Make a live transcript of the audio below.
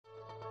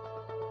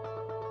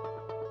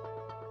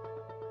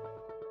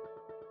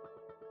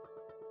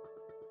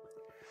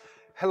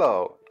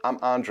Hello, I'm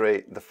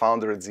Andrej, the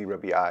founder at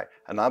ZebraBI,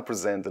 and I'll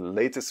present the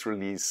latest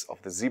release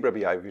of the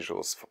ZebraBI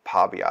visuals for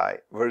Power BI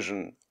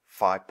version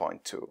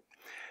 5.2.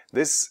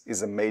 This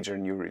is a major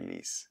new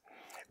release.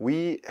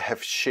 We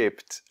have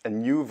shipped a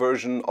new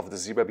version of the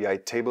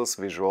ZebraBI tables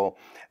visual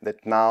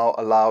that now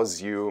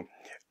allows you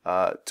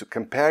to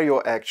compare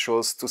your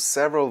actuals to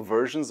several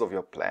versions of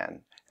your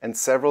plan and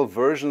several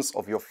versions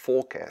of your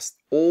forecast,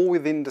 all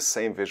within the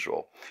same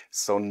visual.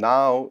 So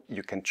now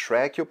you can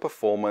track your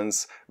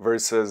performance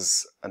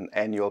versus an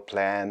annual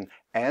plan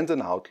and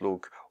an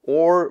outlook,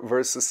 or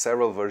versus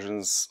several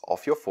versions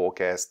of your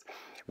forecast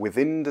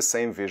within the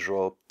same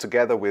visual,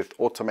 together with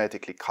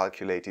automatically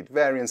calculated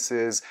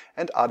variances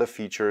and other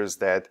features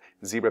that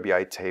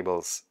ZebraBI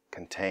tables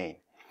contain.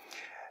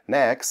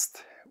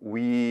 Next,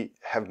 we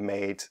have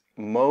made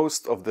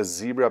most of the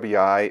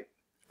ZebraBI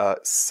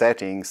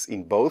settings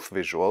in both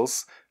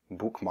visuals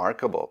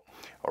bookmarkable.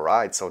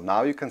 Alright, so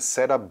now you can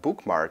set up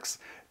bookmarks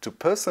to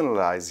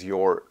personalize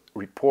your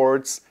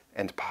reports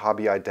and Power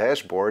BI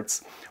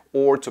dashboards,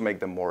 or to make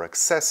them more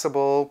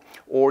accessible,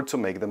 or to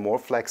make them more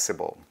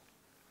flexible.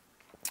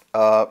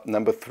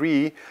 Number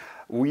 3,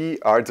 we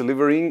are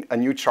delivering a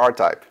new chart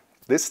type.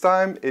 This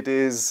time it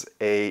is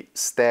a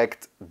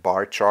stacked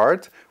bar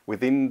chart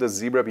within the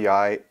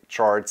ZebraBI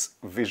charts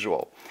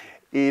visual.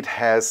 It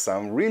has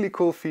some really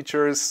cool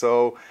features,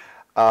 so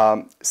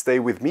stay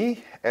with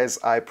me as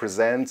I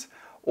present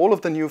all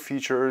of the new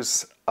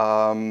features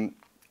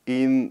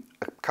in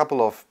a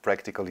couple of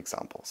practical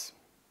examples.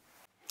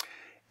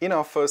 In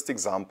our first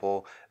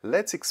example,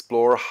 let's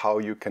explore how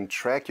you can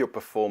track your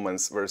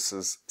performance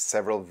versus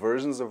several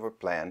versions of a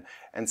plan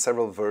and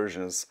several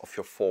versions of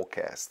your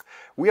forecast.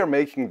 We are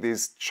making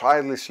this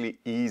childishly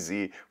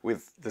easy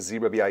with the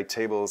ZebraBI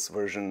tables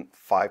version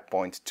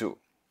 5.2.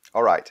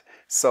 Alright,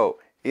 so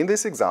in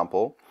this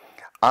example,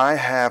 I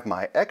have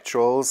my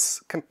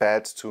actuals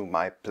compared to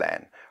my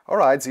plan.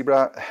 Alright,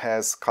 Zebra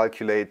has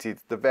calculated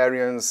the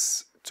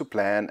variance to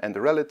plan and the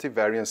relative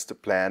variance to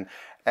plan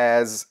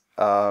as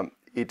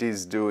it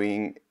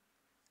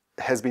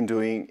has been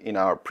doing in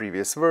our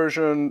previous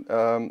version.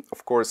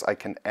 Of course, I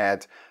can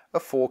add a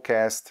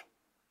forecast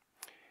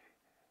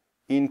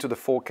into the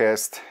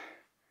forecast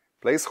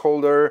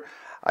placeholder.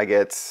 I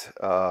get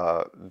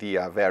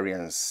the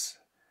variance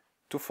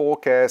to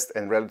forecast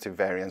and relative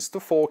variance to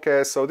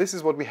forecast. So this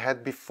is what we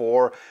had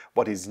before.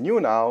 What is new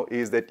now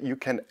is that you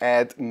can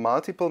add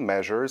multiple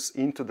measures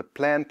into the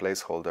plan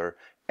placeholder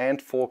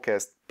and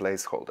forecast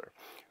placeholder.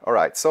 All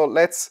right, so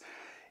let's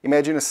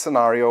imagine a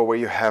scenario where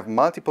you have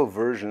multiple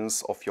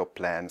versions of your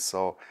plan.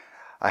 So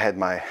I had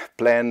my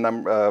plan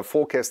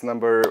forecast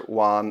number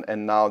 1,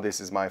 and now this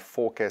is my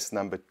forecast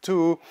number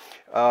 2.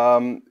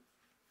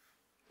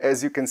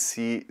 As you can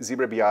see,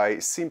 ZebraBI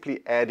is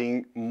simply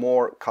adding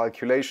more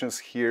calculations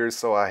here.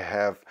 So I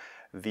have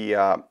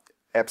the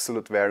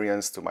absolute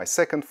variance to my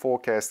second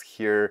forecast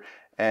here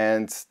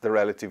and the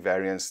relative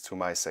variance to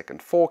my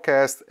second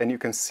forecast. And you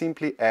can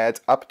simply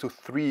add up to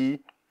 3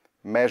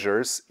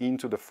 measures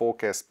into the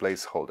forecast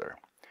placeholder.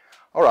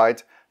 All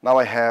right, now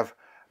I have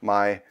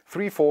my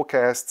 3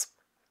 forecasts.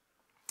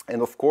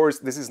 And of course,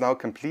 this is now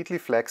completely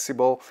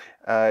flexible.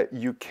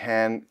 You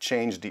can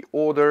change the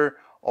order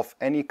of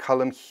any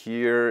column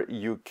here.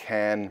 You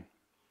can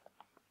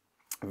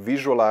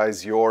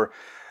visualize your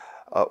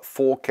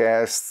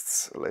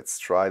forecasts. Let's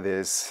try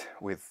this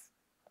with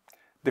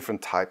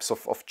different types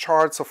of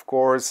charts, of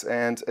course.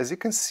 And as you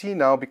can see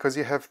now, because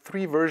you have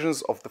 3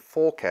 versions of the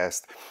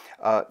forecast,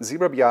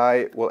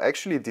 ZebraBI will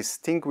actually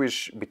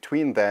distinguish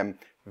between them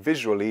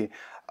visually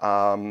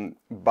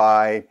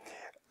by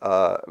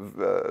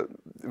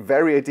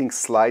varying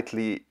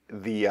slightly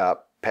the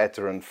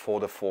pattern for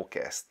the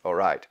forecast. All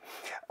right.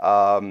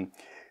 The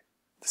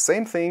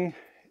same thing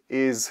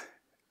is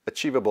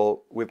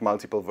achievable with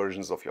multiple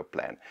versions of your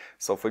plan.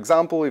 So for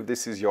example, if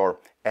this is your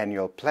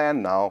annual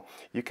plan now,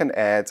 you can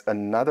add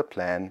another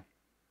plan.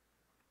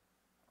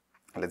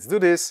 Let's do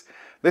this.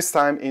 This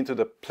time into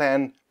the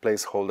plan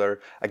placeholder.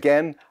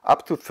 Again,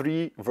 up to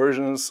 3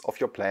 versions of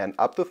your plan,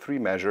 up to 3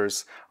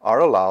 measures are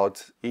allowed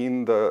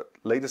in the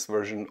latest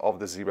version of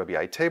the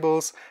ZebraBI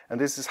tables. And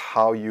this is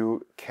how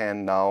you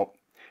can now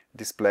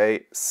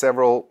display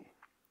several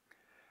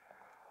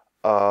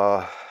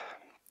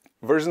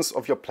versions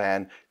of your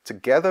plan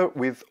together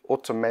with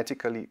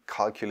automatically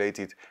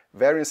calculated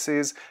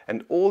variances,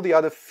 and all the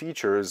other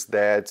features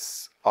that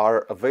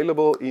are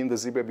available in the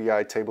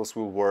ZebraBI tables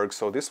will work.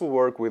 So this will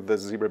work with the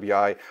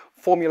ZebraBI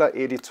formula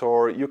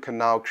editor. You can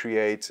now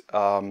create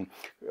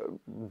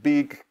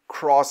big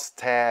cross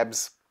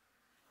tabs,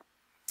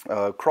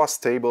 cross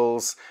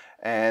tables,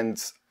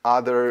 and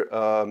other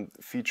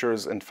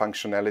features and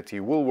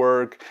functionality will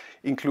work,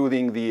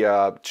 including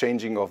the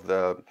changing of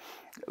the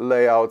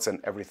layouts and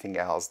everything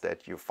else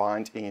that you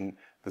find in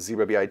the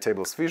ZebraBI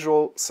tables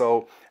visual.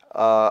 So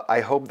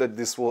I hope that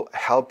this will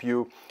help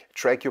you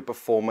track your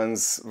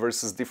performance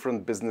versus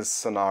different business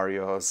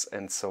scenarios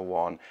and so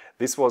on.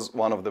 This was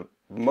one of the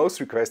most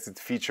requested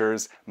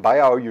features by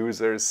our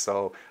users,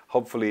 so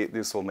hopefully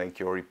this will make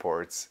your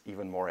reports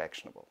even more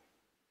actionable.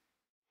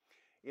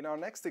 In our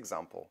next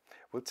example,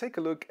 we'll take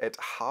a look at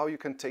how you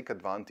can take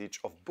advantage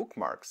of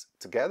bookmarks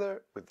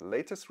together with the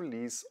latest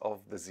release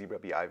of the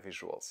ZebraBI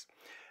visuals.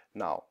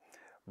 Now,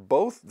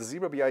 both the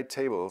ZebraBI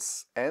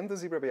tables and the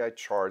ZebraBI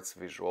charts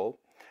visual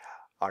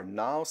are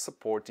now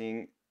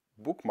supporting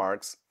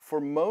bookmarks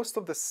for most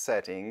of the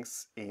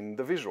settings in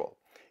the visual,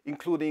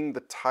 including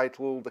the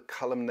title, the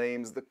column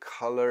names, the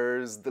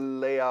colors, the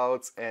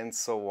layouts, and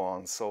so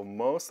on. So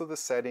most of the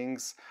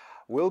settings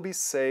will be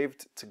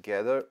saved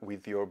together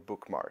with your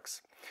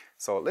bookmarks.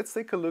 So let's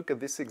take a look at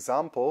this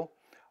example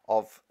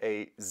of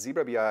a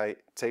ZebraBI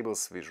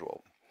tables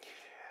visual.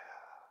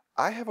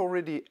 I have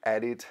already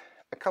added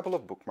a couple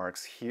of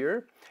bookmarks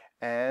here,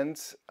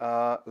 and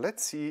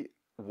let's see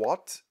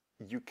what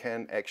you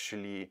can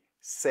actually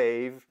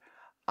save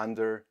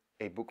under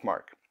a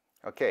bookmark.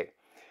 Okay.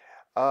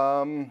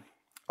 All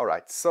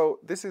right, so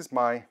this is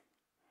my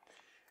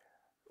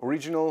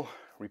original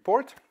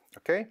report.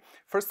 Okay,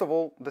 first of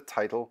all, the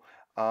title.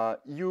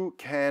 You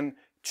can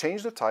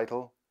change the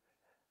title,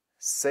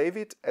 save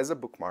it as a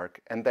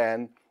bookmark, and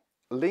then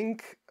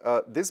link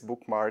this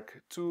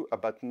bookmark to a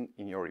button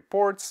in your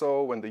report.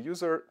 So when the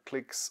user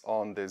clicks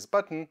on this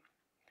button,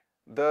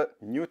 the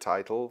new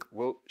title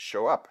will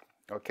show up.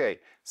 Okay,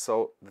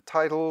 so the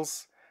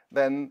titles,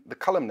 then the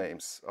column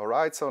names. All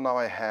right, so now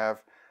I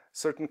have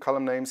certain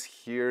column names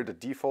here, the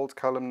default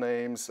column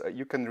names.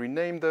 You can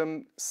rename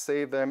them,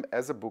 save them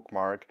as a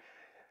bookmark.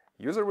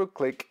 User will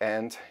click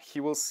and he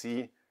will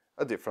see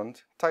a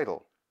different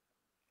title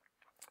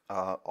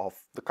of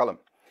the column.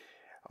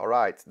 All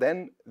right,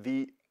 then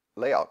the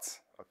layouts.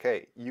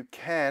 Okay, you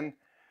can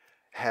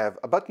have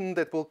a button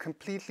that will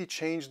completely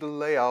change the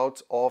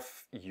layout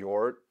of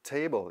your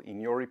table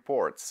in your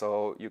report.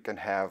 So you can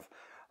have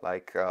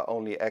like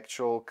only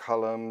actual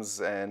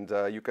columns, and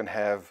you can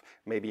have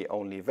maybe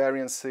only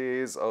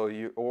variances,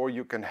 or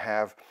you can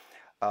have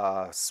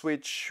a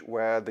switch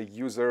where the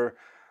user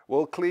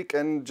will click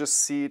and just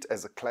see it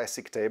as a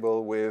classic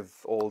table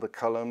with all the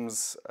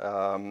columns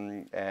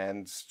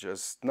and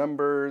just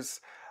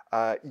numbers.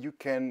 You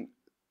can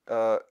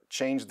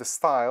change the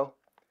style,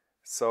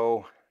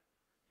 so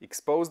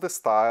expose the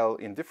style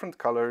in different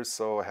colors,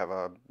 so have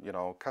a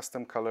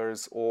custom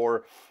colors,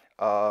 or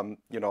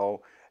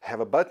have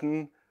a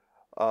button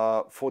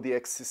for the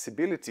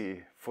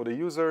accessibility for the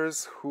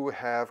users who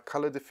have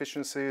color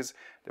deficiencies.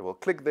 They will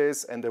click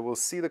this and they will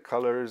see the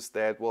colors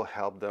that will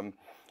help them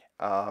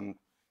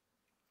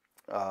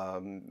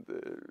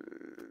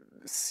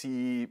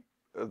see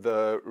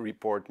the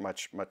report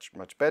much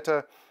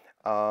better,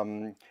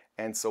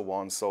 and so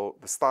on. So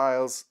the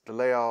styles, the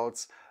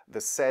layouts,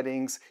 the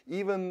settings,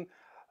 even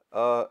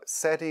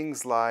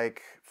settings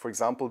like, for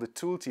example, the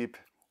tooltip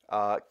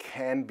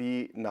can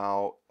be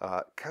now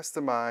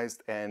customized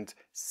and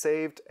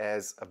saved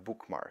as a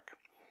bookmark.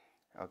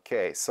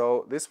 Okay,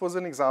 so this was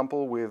an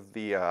example with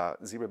the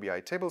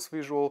ZebraBI tables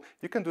visual.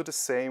 You can do the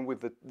same with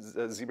the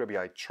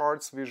ZebraBI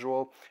charts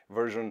visual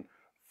version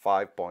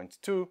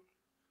 5.2.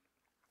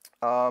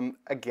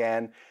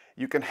 Again,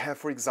 you can have,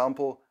 for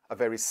example, a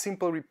very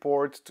simple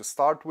report to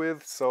start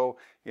with. So,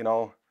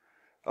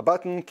 a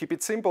button, keep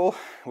it simple,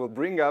 will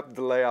bring up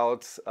the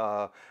layout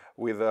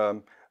with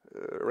a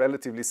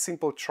relatively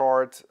simple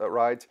chart,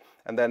 right?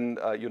 And then,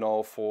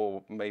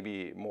 for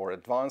maybe more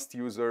advanced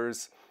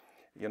users,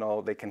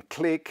 they can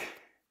click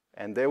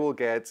and they will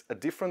get a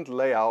different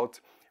layout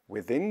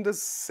within the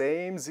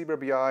same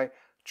ZebraBI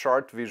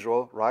chart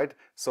visual, right?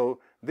 So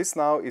this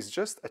now is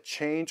just a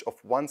change of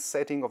one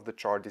setting of the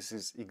chart. This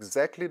is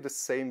exactly the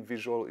same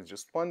visual, it's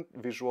just one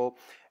visual,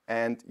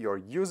 and you're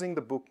using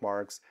the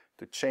bookmarks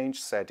to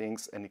change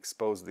settings and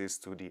expose this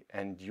to the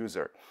end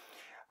user.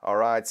 All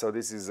right, so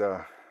this is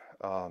a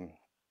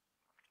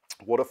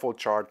waterfall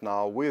chart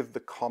now with the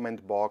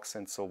comment box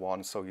and so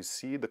on. So you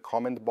see the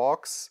comment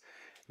box,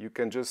 you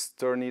can just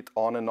turn it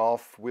on and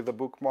off with the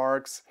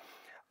bookmarks.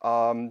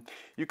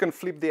 You can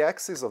flip the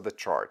axis of the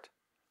chart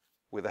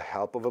with the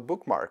help of a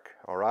bookmark,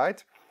 all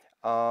right?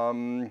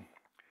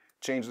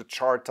 Change the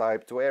chart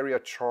type to area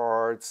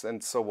charts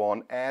and so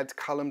on. Add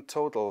column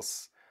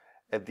totals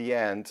at the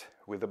end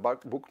with the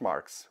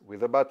bookmarks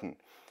with a button.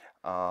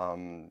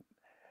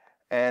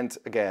 And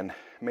again,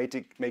 make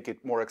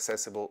it more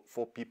accessible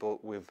for people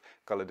with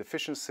color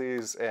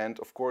deficiencies. And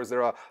of course,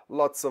 there are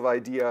lots of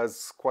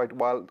ideas, quite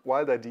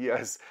wild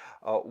ideas,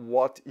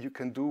 what you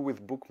can do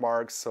with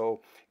bookmarks.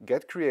 So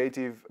get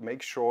creative,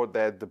 make sure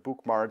that the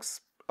bookmarks,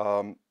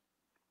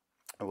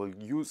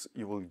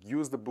 you will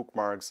use the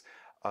bookmarks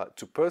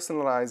to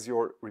personalize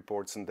your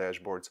reports and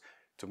dashboards,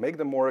 to make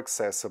them more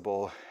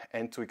accessible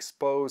and to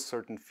expose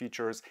certain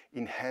features,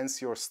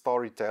 enhance your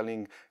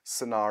storytelling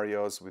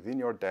scenarios within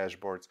your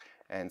dashboards,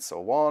 and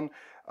so on.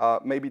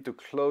 Maybe to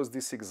close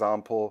this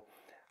example,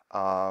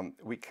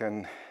 we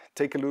can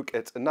take a look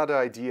at another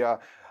idea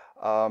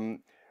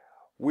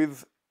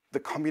with the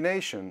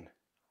combination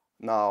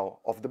now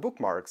of the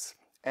bookmarks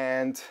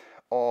and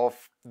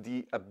of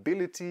the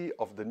ability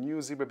of the new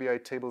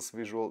ZebraBI tables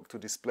visual to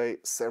display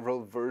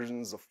several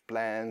versions of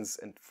plans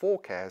and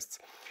forecasts.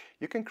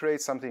 You can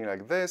create something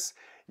like this.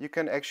 You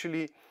can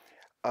actually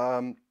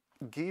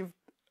give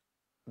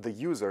the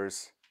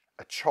users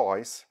a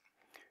choice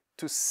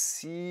to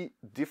see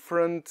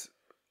different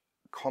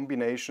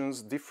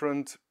combinations,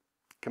 different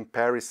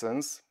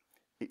comparisons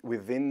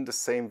within the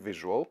same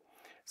visual.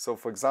 So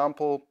for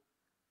example,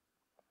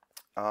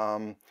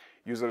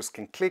 users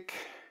can click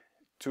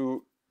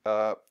to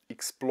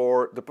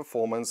explore the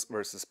performance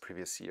versus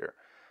previous year.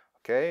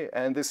 Okay,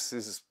 and this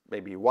is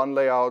maybe one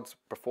layout,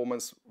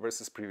 performance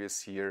versus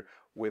previous year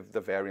with the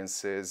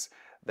variances,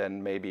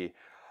 then maybe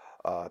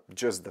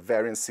just the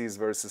variances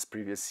versus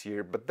previous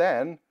year. But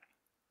then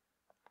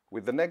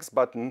with the next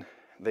button,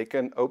 they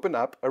can open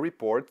up a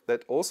report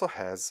that also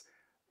has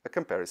a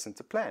comparison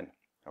to plan.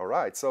 All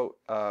right, so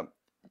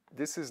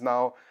this is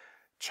now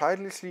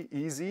childishly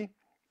easy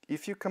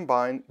if you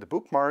combine the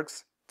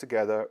bookmarks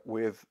together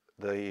with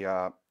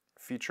the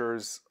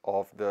features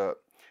of the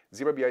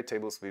ZebraBI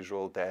tables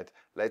visual that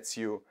lets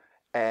you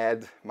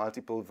add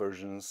multiple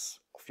versions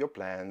of your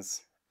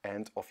plans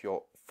and of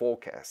your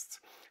forecasts.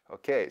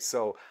 Okay,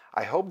 so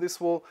I hope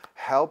this will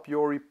help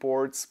your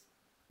reports,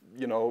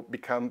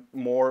 become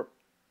more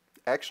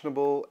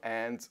actionable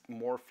and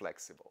more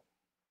flexible.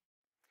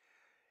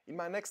 In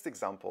my next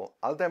example,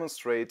 I'll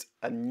demonstrate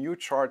a new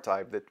chart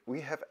type that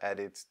we have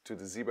added to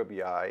the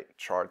ZebraBI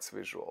charts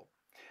visual.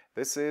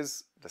 This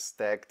is the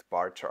stacked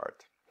bar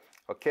chart.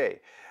 Okay,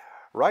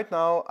 right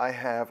now I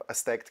have a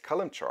stacked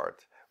column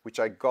chart, which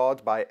I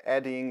got by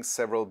adding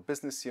several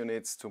business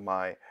units to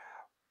my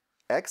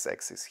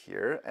x-axis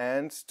here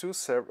and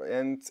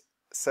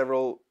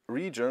several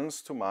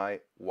regions to my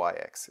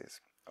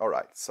y-axis. All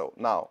right, so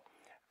now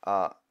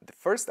the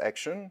first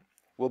action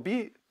will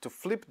be to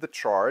flip the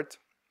chart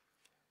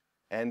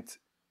and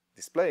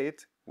display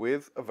it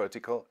with a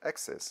vertical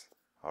axis.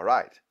 All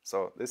right,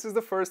 so this is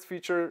the first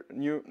feature,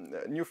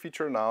 new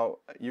feature now.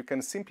 You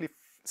can simply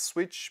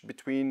switch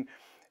between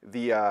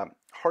the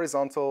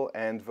horizontal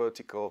and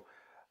vertical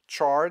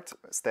chart,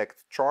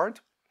 stacked chart,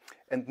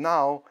 and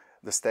now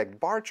the stacked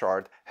bar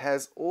chart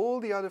has all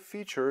the other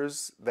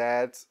features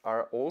that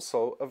are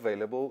also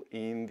available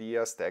in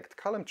the stacked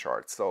column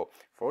chart. So,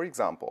 for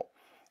example,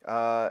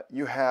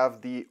 you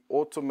have the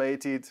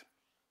automated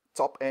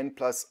top n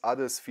plus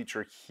others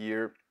feature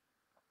here.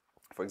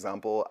 For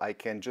example, I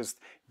can just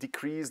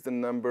decrease the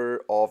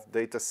number of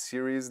data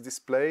series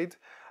displayed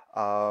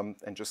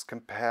and just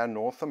compare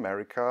North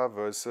America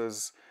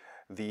versus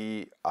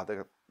the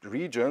other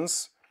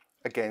regions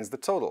against the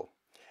total.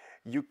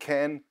 You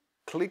can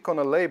click on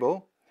a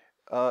label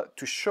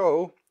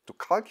to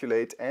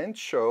calculate and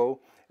show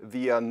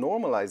the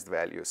normalized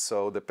values,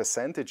 so the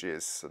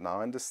percentages. So now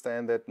I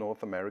understand that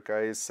North America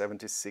is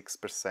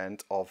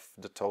 76% of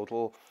the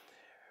total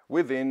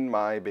within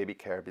my baby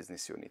care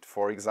business unit,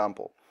 for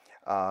example.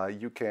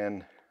 You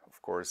can,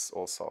 of course,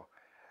 also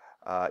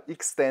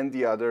extend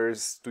the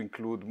others to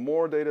include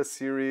more data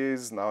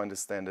series. Now I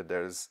understand that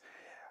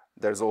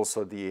there's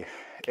also the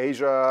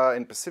Asia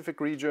and Pacific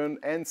region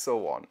and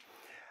so on.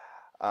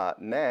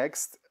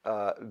 Next,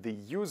 the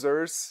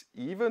users,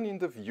 even in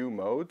the view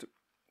mode,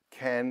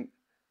 can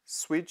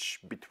switch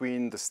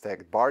between the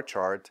stacked bar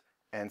chart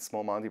and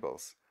small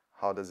multiples.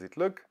 How does it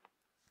look?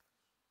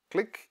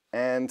 Click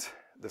and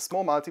the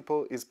small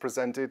multiple is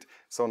presented.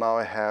 So now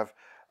I have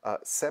a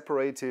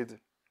separated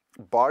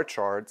bar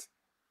chart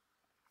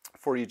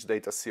for each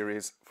data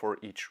series for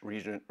each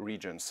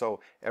region.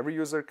 So every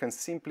user can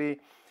simply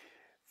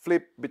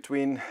flip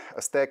between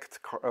a stacked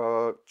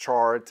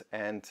chart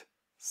and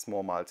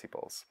small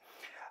multiples.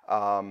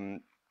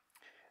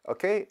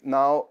 Okay,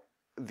 now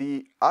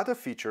the other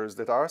features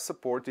that are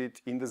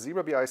supported in the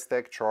ZebraBI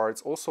stack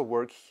charts also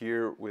work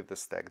here with the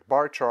stacked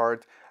bar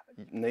chart,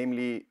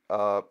 namely,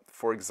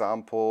 for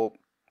example,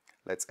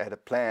 let's add a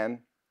plan.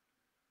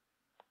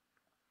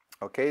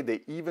 Okay,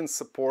 they even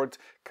support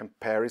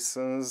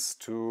comparisons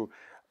to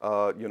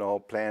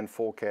plan,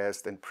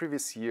 forecast, and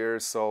previous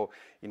years. So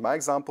in my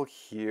example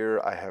here,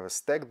 I have a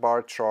stacked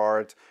bar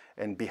chart,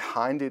 and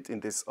behind it in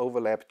this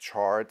overlap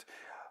chart,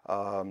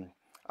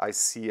 I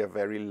see a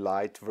very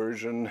light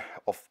version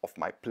of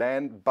my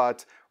plan.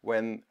 But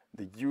when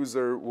the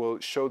user will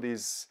show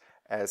these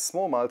as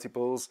small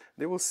multiples,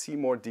 they will see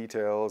more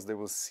details. They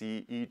will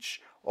see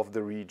each of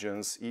the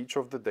regions, each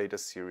of the data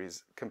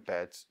series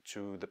compared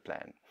to the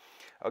plan.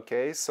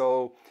 Okay,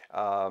 so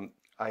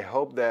I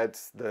hope that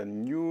the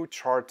new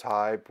chart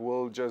type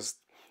will just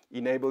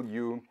enable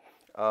you,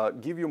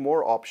 give you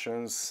more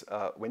options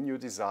when you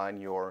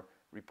design your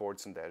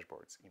reports and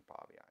dashboards in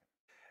Power BI.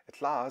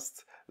 At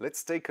last,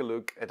 let's take a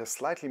look at a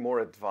slightly more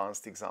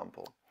advanced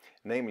example,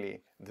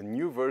 namely the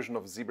new version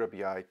of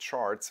ZebraBI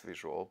charts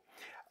visual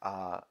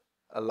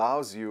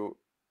allows you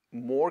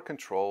more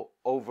control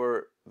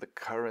over the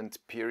current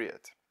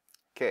period.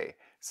 Okay,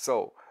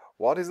 so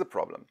what is the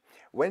problem?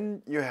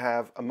 When you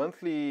have a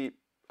monthly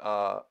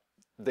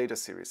data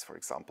series, for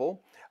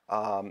example,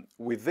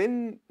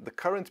 within the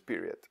current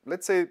period,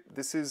 let's say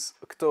this is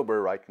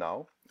October right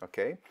now,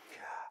 okay?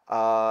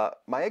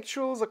 My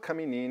actuals are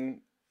coming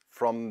in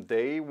from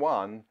day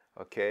one,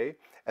 okay?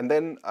 And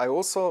then I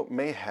also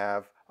may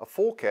have a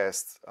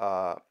forecast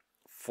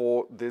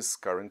for this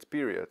current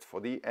period, for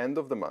the end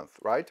of the month,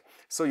 right?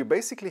 So you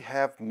basically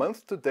have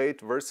month to date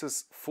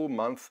versus full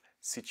month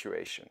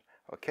situation,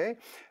 okay?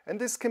 And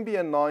this can be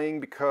annoying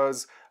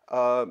because,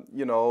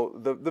 you know,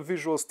 the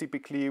visuals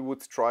typically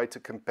would try to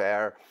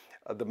compare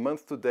the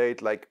month to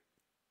date, like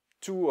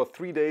 2 or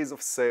 3 days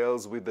of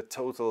sales with the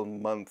total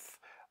month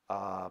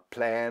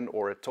plan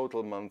or a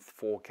total month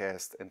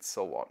forecast and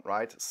so on,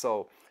 right?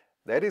 So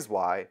that is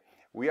why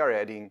we are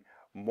adding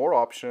more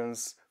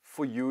options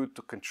for you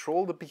to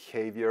control the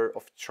behavior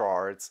of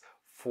charts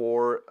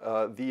for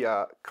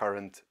the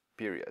current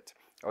period.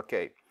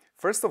 Okay,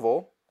 first of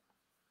all,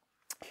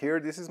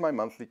 here this is my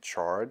monthly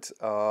chart.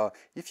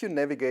 If you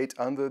navigate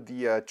under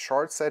the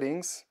chart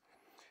settings,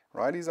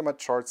 right, these are my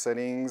chart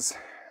settings,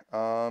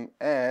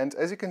 and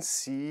as you can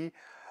see,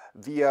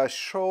 the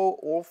show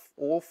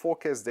all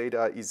forecast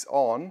data is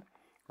on,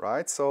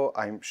 right? So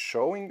I'm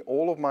showing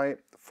all of my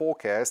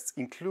forecasts,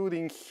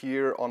 including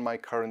here on my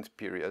current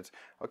period.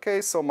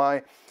 Okay, so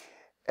my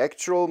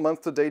actual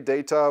month-to-date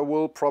data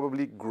will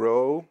probably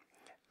grow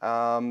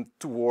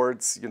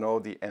towards, you know,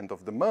 the end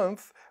of the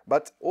month,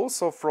 but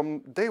also from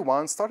day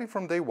one, starting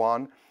from day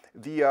one,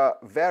 the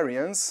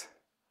variance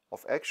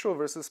of actual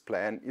versus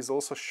plan is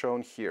also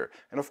shown here.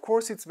 And of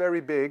course it's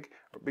very big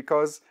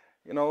because,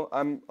 you know,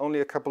 I'm only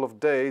a couple of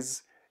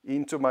days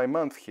into my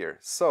month here.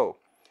 So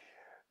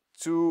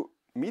to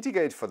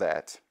mitigate for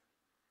that,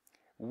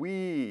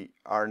 we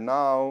are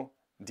now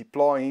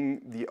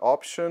deploying the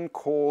option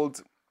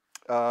called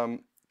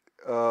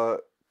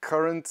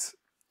current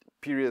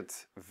period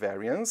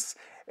variance,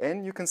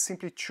 and you can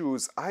simply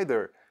choose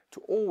either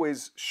to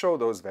always show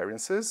those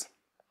variances,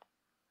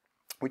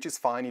 which is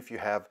fine if you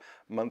have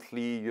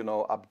monthly, you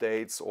know,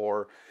 updates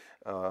or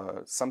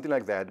something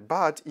like that.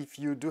 But if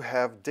you do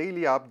have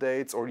daily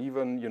updates or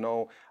even, you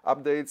know,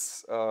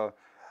 updates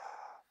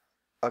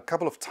a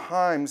couple of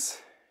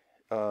times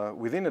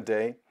within a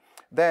day,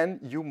 then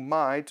you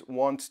might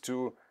want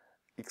to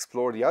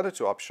explore the other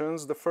two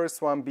options. The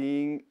first one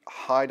being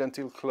hide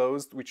until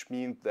closed, which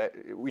means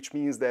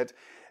that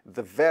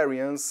the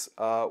variance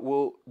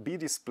will be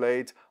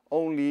displayed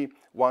only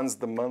once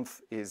the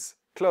month is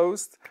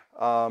closed.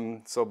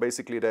 So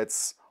basically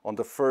that's on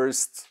the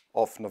 1st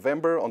of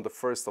November, on the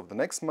 1st of the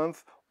next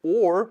month,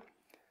 or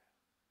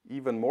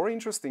even more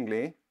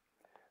interestingly,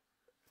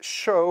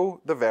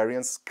 show the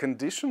variance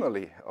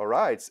conditionally, all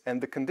right?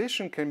 And the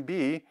condition can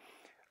be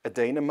a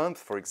day in a month,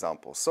 for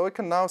example. So I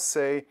can now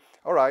say,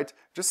 all right,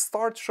 just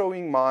start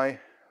showing my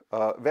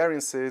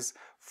variances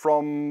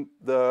from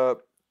the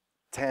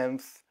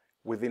 10th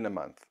within a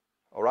month,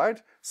 all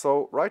right?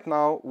 So right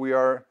now we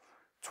are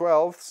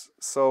 12th,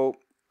 so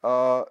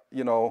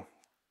you know,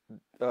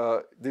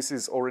 this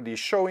is already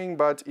showing,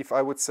 but if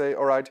I would say,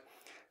 all right,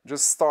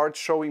 just start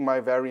showing my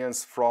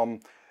variance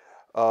from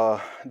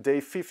day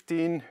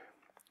 15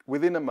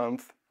 within a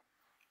month,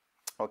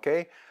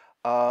 okay,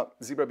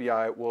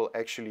 ZebraBI will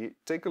actually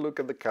take a look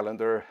at the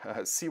calendar,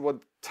 see what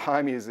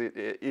time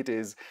it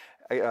is,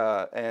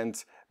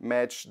 and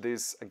match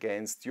this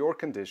against your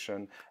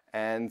condition,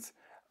 and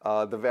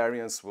the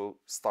variance will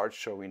start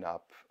showing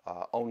up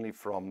only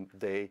from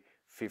day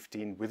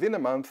 15 within a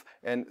month.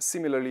 And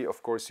similarly,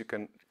 of course, you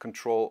can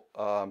control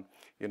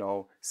you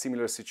know,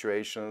 similar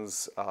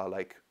situations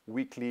like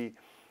weekly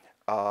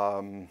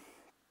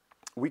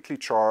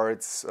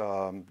charts.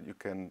 You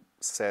can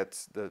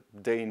set the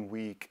day in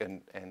week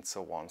and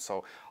so on.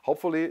 So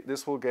hopefully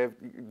this will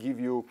give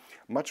you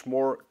much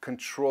more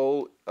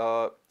control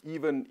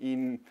even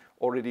in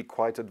already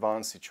quite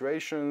advanced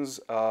situations.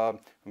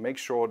 Make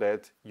sure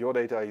that your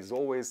data is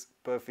always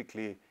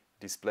perfectly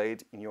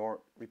displayed in your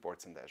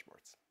reports and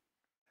dashboards.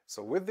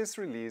 So with this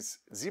release,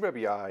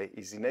 ZebraBI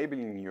is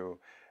enabling you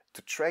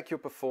to track your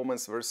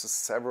performance versus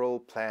several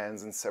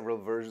plans and several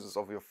versions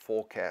of your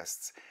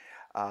forecasts.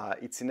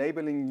 It's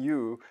enabling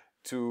you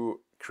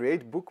to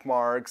create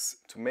bookmarks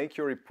to make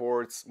your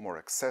reports more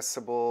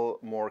accessible,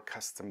 more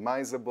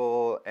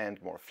customizable,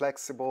 and more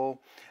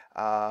flexible.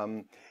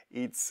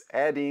 It's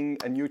adding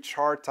a new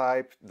chart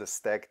type, the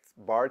stacked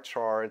bar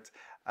chart,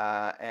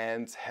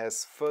 and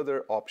has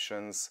further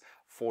options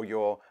for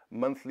your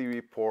monthly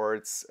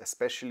reports,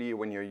 especially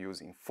when you're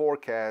using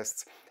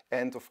forecasts.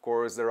 And of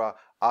course, there are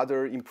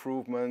other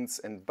improvements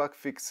and bug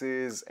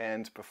fixes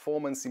and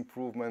performance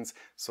improvements.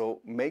 So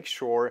make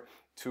sure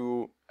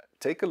to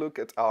take a look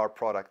at our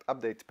product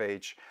update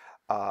page,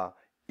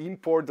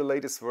 import the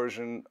latest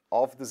version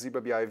of the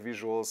ZebraBI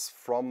visuals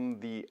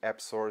from the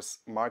AppSource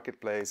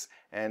marketplace,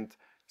 and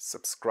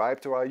subscribe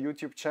to our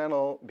YouTube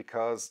channel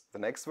because the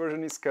next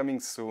version is coming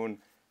soon.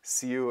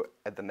 See you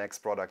at the next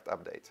product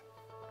update.